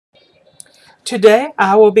Today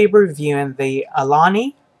I will be reviewing the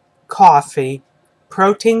Alani Coffee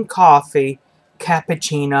Protein Coffee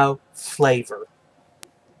Cappuccino flavor.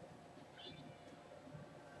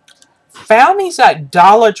 Found these at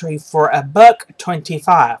Dollar Tree for $1.25.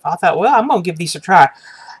 I thought, well, I'm going to give these a try.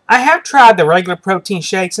 I have tried the regular protein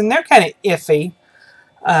shakes, and they're kind of iffy.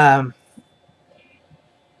 Um,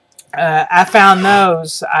 I found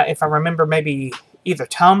those, if I remember, maybe either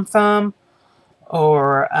Tom Thumb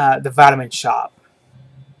or the Vitamin Shop.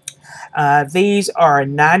 These are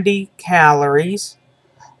 90 calories.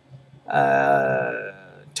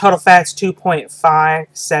 Total fat's 2.5.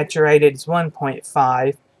 Saturated is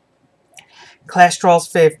 1.5. Cholesterol's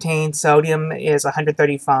 15. Sodium is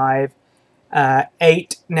 135.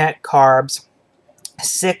 8 net carbs.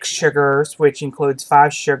 6 sugars, which includes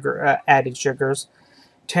 5 added sugars.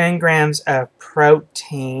 10 grams of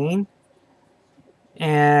protein.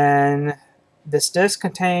 And this does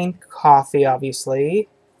contain coffee, obviously.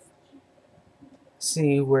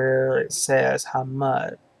 See where it says how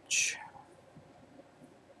much.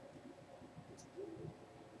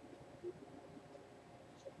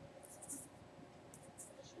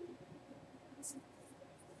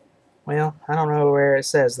 Well, I don't know where it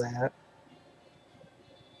says that.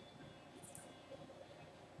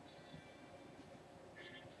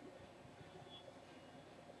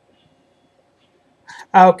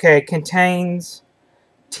 Okay, contains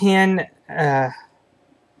 110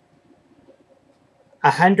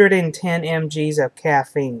 mgs of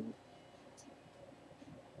caffeine.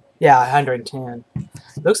 Yeah, 110.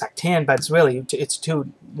 Looks like 10, but it's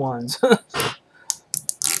 2 ones.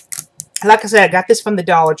 Like I said, I got this from the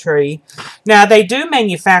Dollar Tree. Now, they do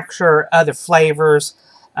manufacture other flavors.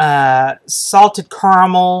 Salted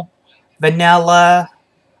caramel, vanilla,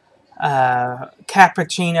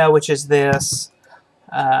 cappuccino, which is this,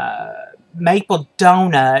 maple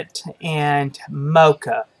donut, and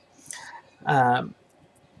mocha. I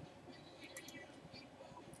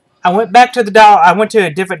went to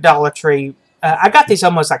a different Dollar Tree. I got these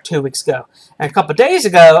almost like 2 weeks ago. And a couple of days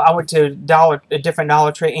ago, I went to a different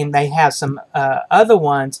Dollar Tree, and they have some other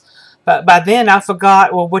ones. But by then, I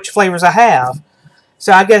forgot, well, which flavors I have.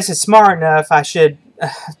 So I guess it's smart enough I should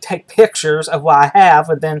take pictures of what I have.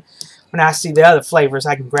 And then when I see the other flavors,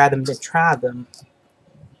 I can grab them and try them.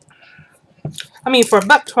 I mean, for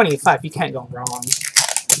 $1.25, you can't go wrong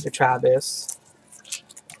to try this.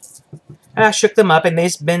 And I shook them up, and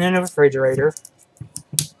they've been in the refrigerator.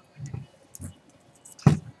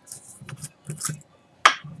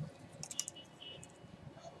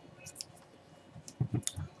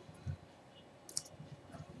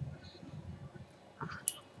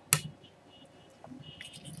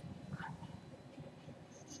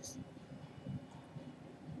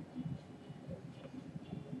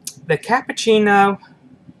 The cappuccino.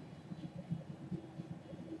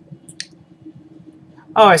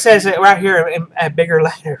 Oh, it says it right here in bigger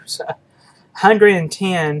letters.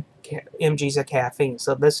 110 mgs of caffeine.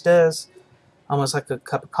 So this does almost like a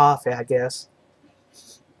cup of coffee, I guess.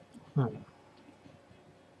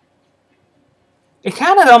 It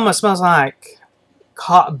kind of almost smells like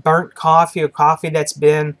burnt coffee or coffee that's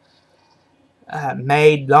been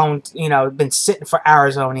made long, been sitting for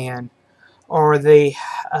hours on end. Or the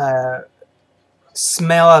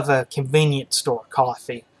smell of a convenience store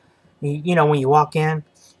coffee. You know, when you walk in,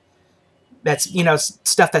 that's,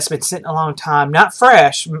 stuff that's been sitting a long time. Not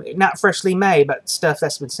fresh, not freshly made, but stuff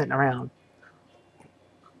that's been sitting around.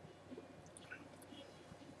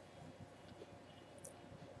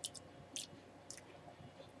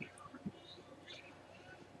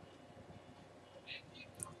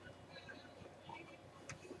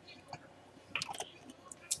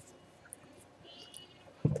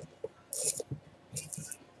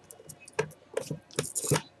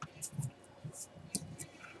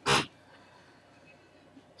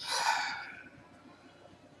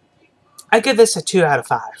 I give this a 2 out of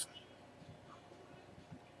 5.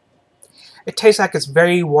 It tastes like it's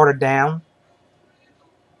very watered down.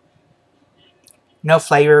 No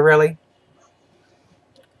flavor, really.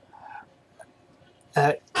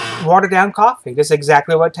 Watered down coffee. That's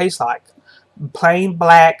exactly what it tastes like. Plain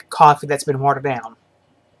black coffee that's been watered down.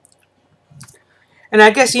 And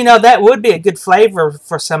I guess, that would be a good flavor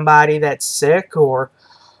for somebody that's sick or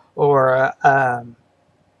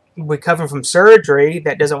recovering from surgery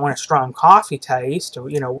that doesn't want a strong coffee taste, or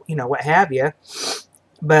what have you.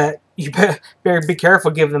 But you better be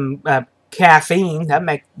careful giving them caffeine. That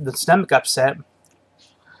make the stomach upset.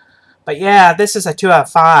 But yeah, this is a 2 out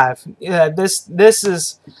of 5. This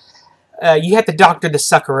is you have to doctor the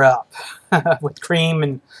sucker up with cream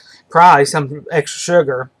and probably some extra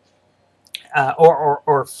sugar.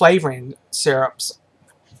 or flavoring syrups.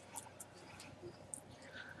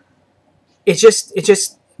 It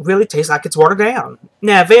just really tastes like it's watered down.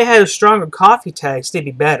 Now, if it had a stronger coffee taste, it'd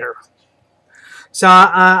be better. So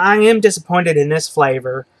I am disappointed in this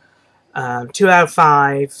flavor. 2 out of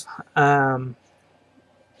 5. And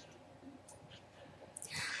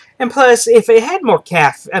plus, if it had more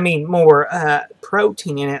more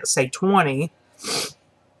protein in it, say 20.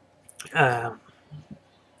 Yeah,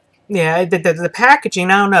 the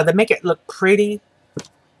packaging, I don't know. They make it look pretty.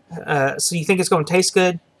 So you think it's going to taste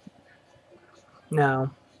good?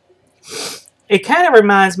 No. It kind of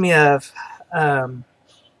reminds me of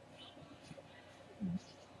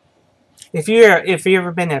if you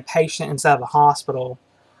ever been a patient inside of a hospital,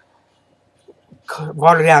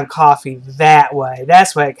 watered down coffee that way.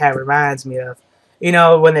 That's what it kind of reminds me of. You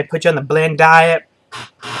know, when they put you on the blend diet.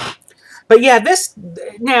 But yeah, this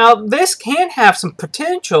can have some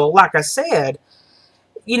potential. Like I said,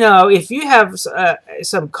 you know, if you have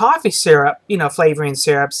some coffee syrup, you know, flavoring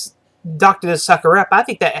syrups, doctor this sucker up. I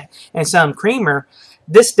think that, and some creamer,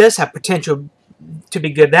 this does have potential to be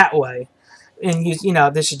good that way. And you know,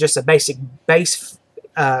 this is just a basic base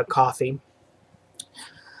coffee.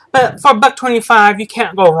 But for $1.25, you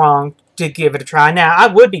can't go wrong to give it a try. Now, I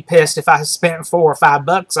would be pissed if I spent $4 or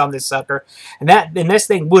 $5 on this sucker, and this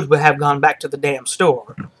thing would have gone back to the damn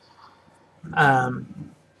store.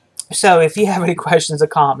 So if you have any questions or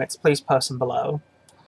comments, please post them below.